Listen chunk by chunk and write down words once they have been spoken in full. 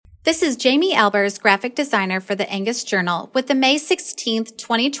This is Jamie Albers, graphic designer for the Angus Journal, with the May 16th,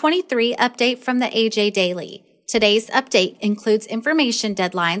 2023 update from the AJ Daily. Today's update includes information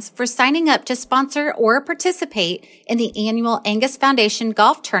deadlines for signing up to sponsor or participate in the annual Angus Foundation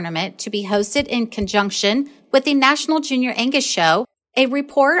Golf Tournament to be hosted in conjunction with the National Junior Angus Show, a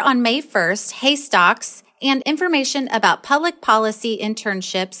report on May 1st, Haystocks, and information about public policy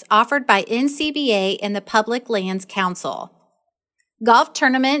internships offered by NCBA and the Public Lands Council. Golf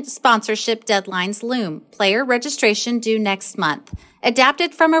tournament sponsorship deadlines loom. Player registration due next month.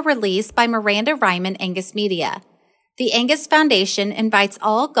 Adapted from a release by Miranda Ryman, Angus Media. The Angus Foundation invites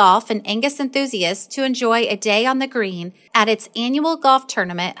all golf and Angus enthusiasts to enjoy a day on the green at its annual golf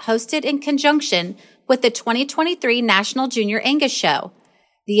tournament hosted in conjunction with the 2023 National Junior Angus Show.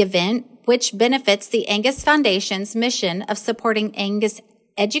 The event, which benefits the Angus Foundation's mission of supporting Angus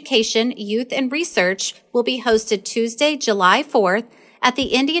education, youth, and research, will be hosted Tuesday, July 4th at the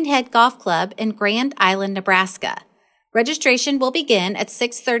Indian Head Golf Club in Grand Island, Nebraska. Registration will begin at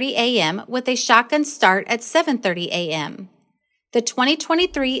 6:30 a.m. with a shotgun start at 7:30 a.m. The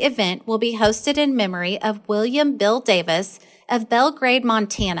 2023 event will be hosted in memory of William Bill Davis of Belgrade,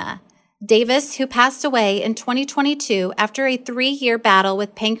 Montana. Davis, who passed away in 2022 after a 3-year battle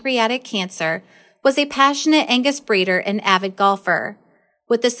with pancreatic cancer, was a passionate Angus breeder and avid golfer.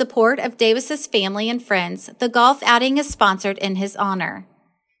 With the support of Davis's family and friends, the golf outing is sponsored in his honor.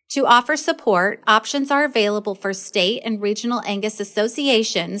 To offer support, options are available for state and regional Angus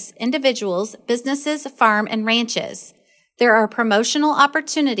associations, individuals, businesses, farm, and ranches. There are promotional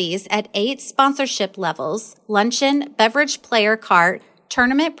opportunities at 8 sponsorship levels: luncheon, beverage player cart,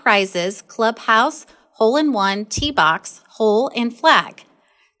 tournament prizes, clubhouse, hole-in-one, tee box, hole, and flag.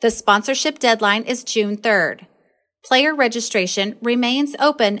 The sponsorship deadline is June 3rd. Player registration remains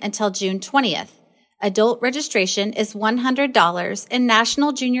open until June 20th. Adult registration is $100 and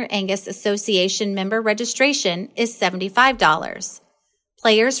National Junior Angus Association member registration is $75.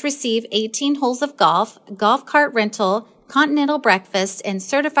 Players receive 18 holes of golf, golf cart rental, continental breakfast, and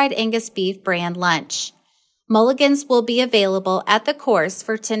certified Angus beef brand lunch. Mulligans will be available at the course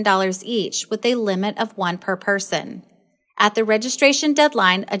for $10 each with a limit of 1 per person. At the registration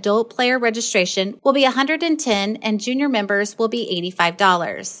deadline, adult player registration will be $110 and junior members will be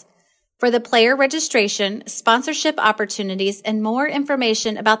 $85. For the player registration, sponsorship opportunities, and more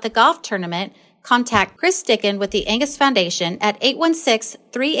information about the golf tournament, contact Chris Dickin with the Angus Foundation at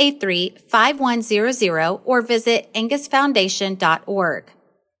 816-383-5100 or visit angusfoundation.org.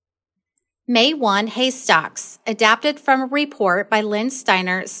 May 1 Haystocks, adapted from a report by Lynn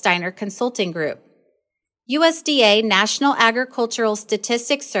Steiner, Steiner Consulting Group. USDA National Agricultural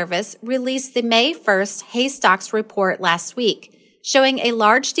Statistics Service released the May 1st Haystocks report last week, showing a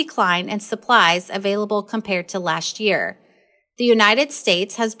large decline in supplies available compared to last year. The United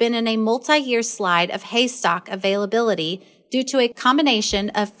States has been in a multi-year slide of haystock availability due to a combination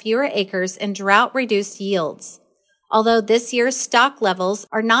of fewer acres and drought-reduced yields. Although this year's stock levels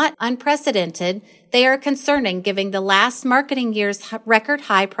are not unprecedented, they are concerning given the last marketing year's record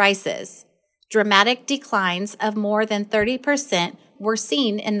high prices. Dramatic declines of more than 30% were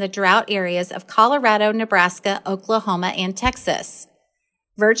seen in the drought areas of Colorado, Nebraska, Oklahoma, and Texas.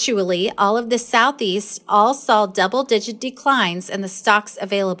 Virtually all of the Southeast all saw double-digit declines in the stocks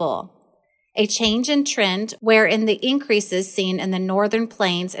available. A change in trend wherein the increases seen in the Northern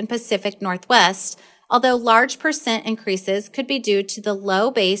Plains and Pacific Northwest, although large percent increases could be due to the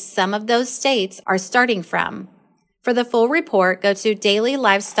low base some of those states are starting from. For the full report, go to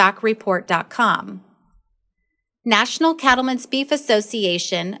dailylivestock.report.com. National Cattlemen's Beef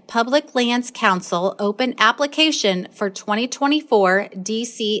Association Public Lands Council open application for 2024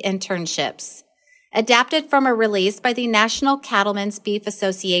 DC internships. Adapted from a release by the National Cattlemen's Beef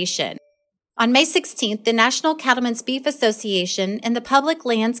Association. On May 16th, the National Cattlemen's Beef Association and the Public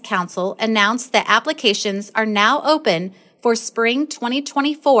Lands Council announced that applications are now open for spring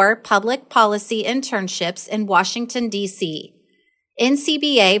 2024 public policy internships in Washington, D.C.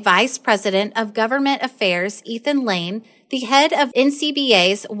 NCBA Vice President of Government Affairs Ethan Lane, the head of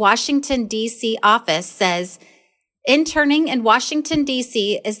NCBA's Washington, D.C. office, says, "Interning in Washington,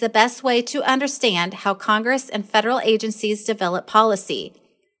 D.C. is the best way to understand how Congress and federal agencies develop policy.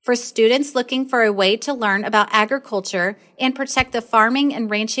 For students looking for a way to learn about agriculture and protect the farming and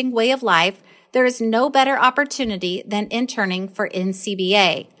ranching way of life, there is no better opportunity than interning for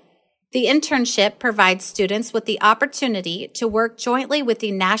NCBA. The internship provides students with the opportunity to work jointly with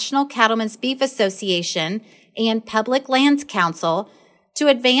the National Cattlemen's Beef Association and Public Lands Council to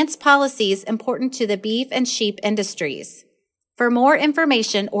advance policies important to the beef and sheep industries. For more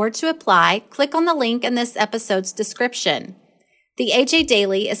information or to apply, click on the link in this episode's description. The AJ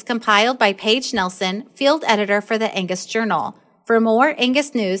Daily is compiled by Paige Nelson, field editor for the Angus Journal. For more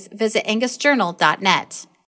Angus news, visit angusjournal.net.